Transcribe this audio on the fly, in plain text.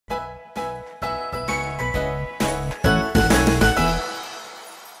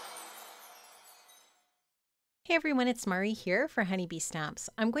Hey everyone, it's Mari here for Honeybee Stamps.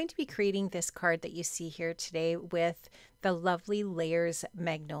 I'm going to be creating this card that you see here today with the lovely Layers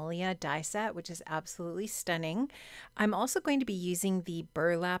Magnolia die set, which is absolutely stunning. I'm also going to be using the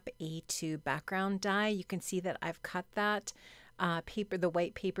Burlap A2 background die. You can see that I've cut that paper, the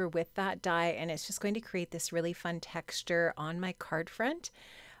white paper with that die, and it's just going to create this really fun texture on my card front.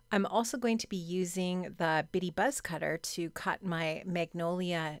 I'm also going to be using the Bitty Buzz Cutter to cut my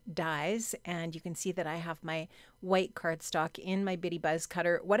Magnolia dies, and you can see that I have my white cardstock in my Bitty Buzz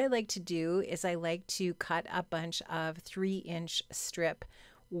Cutter. What I like to do is I like to cut a bunch of 3-inch strip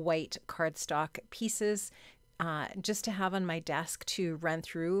white cardstock pieces just to have on my desk to run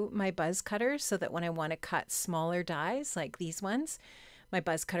through my buzz cutters so that when I want to cut smaller dies like these ones, my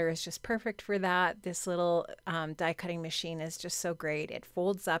buzz cutter is just perfect for that. This little die cutting machine is just so great. It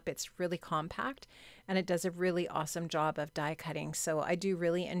folds up, it's really compact, and it does a really awesome job of die cutting. So I do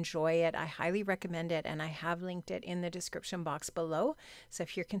really enjoy it. I highly recommend it, and I have linked it in the description box below. So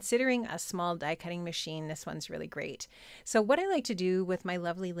if you're considering a small die cutting machine, this one's really great. So what I like to do with my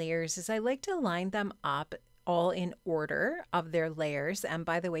lovely layers is I like to line them up all in order of their layers. And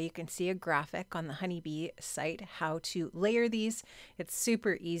by the way, you can see a graphic on the Honeybee site how to layer these. It's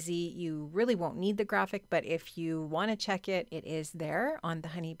super easy. You really won't need the graphic, but if you want to check it, it is there on the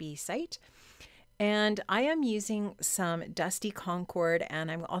Honeybee site. And I am using some Dusty Concord,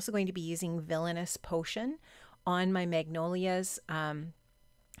 and I'm also going to be using Villainous Potion on my Magnolias. I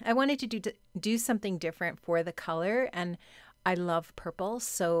wanted to do something different for the color, and I love purple,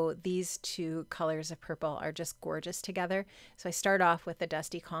 so these two colors of purple are just gorgeous together. So I start off with the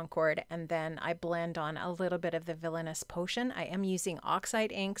Dusty Concord, and then I blend on a little bit of the Villainous Potion. I am using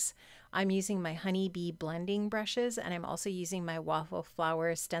oxide inks. I'm using my Honeybee blending brushes, and I'm also using my Waffle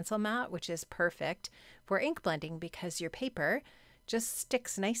Flower stencil mat, which is perfect for ink blending because your paper just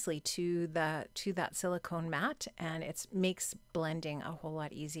sticks nicely to that silicone mat, and it makes blending a whole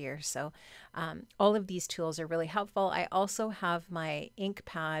lot easier. So all of these tools are really helpful. I also have my ink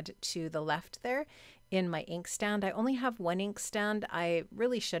pad to the left there in my ink stand. I only have one ink stand. I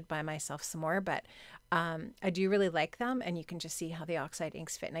really should buy myself some more, but I do really like them, and you can just see how the oxide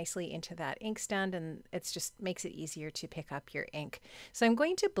inks fit nicely into that ink stand, and it's just makes it easier to pick up your ink. So I'm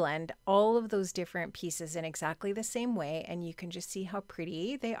going to blend all of those different pieces in exactly the same way, and you can just see how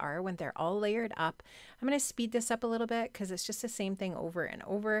pretty they are when they're all layered up. I'm going to speed this up a little bit because it's just the same thing over and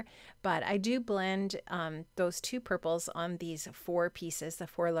over, but I do blend those two purples on these 4 pieces, the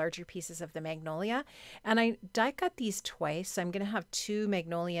 4 larger pieces of the Magnolia, and I die cut these twice. So I'm going to have 2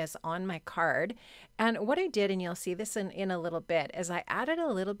 Magnolias on my card. And what I did, and you'll see this in a little bit, is I added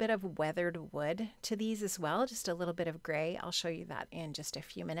a little bit of weathered wood to these as well, just a little bit of gray. I'll show you that in just a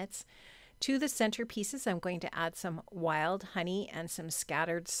few minutes. To the center pieces, I'm going to add some wild honey and some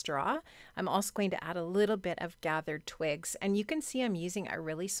scattered straw. I'm also going to add a little bit of gathered twigs. And you can see I'm using a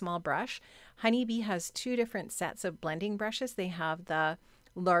really small brush. Honeybee has 2 different sets of blending brushes. They have the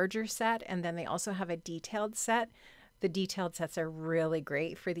larger set, and then they also have a detailed set. The detailed sets are really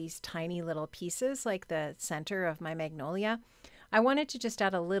great for these tiny little pieces like the center of my Magnolia. I wanted to just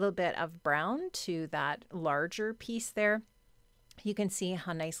add a little bit of brown to that larger piece there. You can see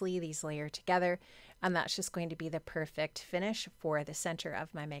how nicely these layer together, and that's just going to be the perfect finish for the center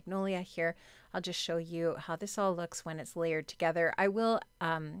of my Magnolia here. I'll just show you how this all looks when it's layered together. I will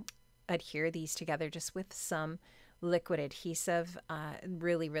adhere these together just with some liquid adhesive.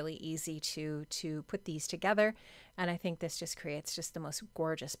 Really easy to put these together, and I think this just creates just the most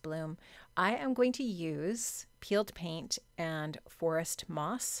gorgeous bloom. I am going to use peeled paint and forest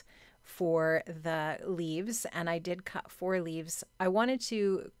moss for the leaves, and I did cut 4 leaves. I wanted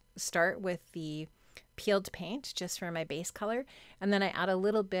to start with the peeled paint just for my base color, and then I add a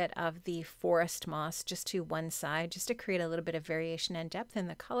little bit of the forest moss just to one side just to create a little bit of variation and depth in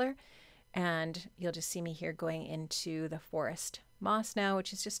the color. And you'll just see me here going into the forest moss now,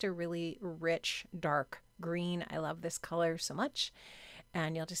 which is just a really rich, dark green. I love this color so much.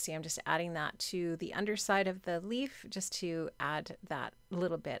 And you'll just see I'm just adding that to the underside of the leaf just to add that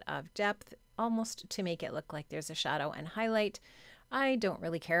little bit of depth, almost to make it look like there's a shadow and highlight. I don't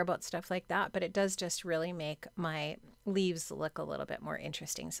really care about stuff like that, but it does just really make my leaves look a little bit more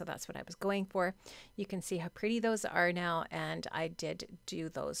interesting. So that's what I was going for. You can see how pretty those are now, and I did do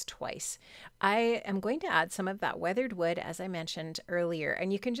those twice. I am going to add some of that weathered wood, as I mentioned earlier,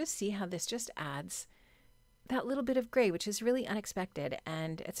 and you can just see how this just adds that little bit of gray, which is really unexpected,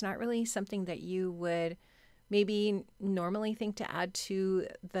 and it's not really something that you would maybe normally think to add to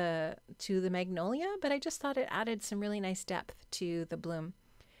the Magnolia, but I just thought it added some really nice depth to the bloom.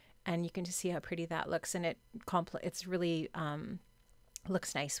 And you can just see how pretty that looks, and it's really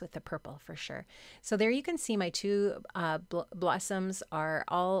Looks nice with the purple for sure. So there you can see my two blossoms are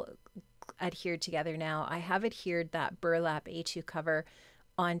all adhered together now. I have adhered that burlap A2 cover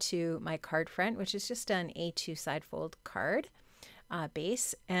onto my card front, which is just an A2 side fold card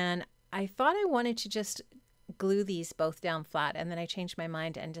base. And I thought I wanted to just glue these both down flat, and then I changed my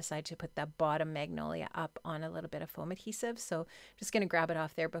mind and decided to put the bottom Magnolia up on a little bit of foam adhesive. So I'm just going to grab it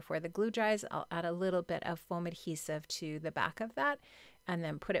off there before the glue dries. I'll add a little bit of foam adhesive to the back of that and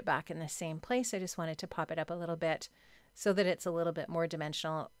then put it back in the same place. I just wanted to pop it up a little bit so that it's a little bit more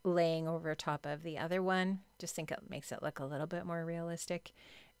dimensional, laying over top of the other one. Just think it makes it look a little bit more realistic.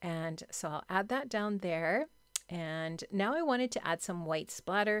 And so I'll add that down there. And now I wanted to add some white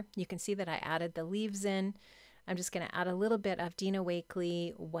splatter. You can see that I added the leaves in. I'm just going to add a little bit of Dina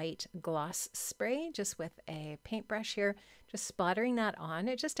Wakley white gloss spray just with a paintbrush here, just splattering that on.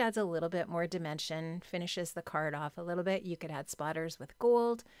 It just adds a little bit more dimension, finishes the card off a little bit. You could add splatters with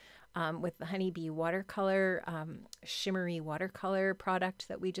gold, with the Honeybee watercolor, shimmery watercolor product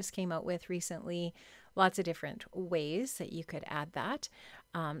that we just came out with recently. Lots of different ways that you could add that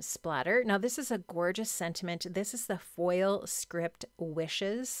splatter. Now this is a gorgeous sentiment. This is the foil script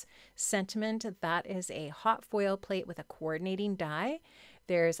Wishes sentiment. That is a hot foil plate with a coordinating die.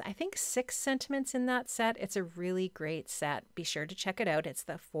 There's, I think, 6 sentiments in that set. It's a really great set. Be sure to check it out. It's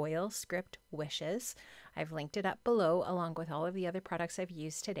the foil script Wishes. I've linked it up below along with all of the other products I've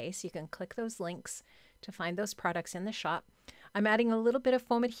used today, so you can click those links to find those products in the shop. I'm adding a little bit of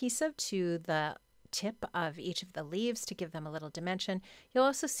foam adhesive to the tip of each of the leaves to give them a little dimension. You'll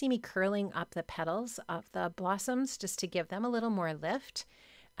also see me curling up the petals of the blossoms just to give them a little more lift.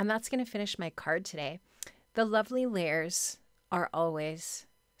 And that's going to finish my card today. The lovely layers are always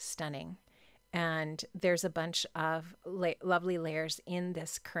stunning. And there's a bunch of lovely layers in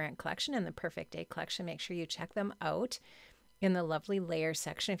this current collection, in the Perfect Day collection. Make sure you check them out in the lovely layers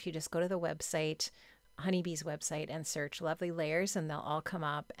section. If you just go to the website, Honeybee's website, and search lovely layers, and they'll all come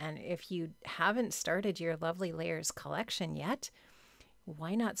up. And if you haven't started your lovely layers collection yet,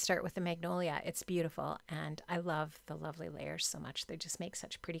 why not start with the Magnolia? It's beautiful, and I love the lovely layers so much. They just make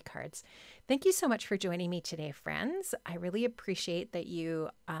such pretty cards. Thank you so much for joining me today, friends. I really appreciate that you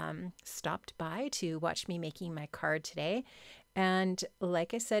stopped by to watch me making my card today. And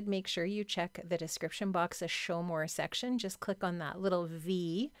like I said, make sure you check the description box, the show more section. Just click on that little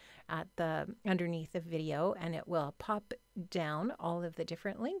V at the underneath the video, and it will pop down all of the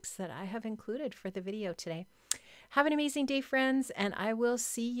different links that I have included for the video today. Have an amazing day, friends, and I will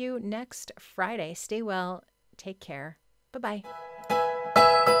see you next Friday. Stay well. Take care. Bye-bye.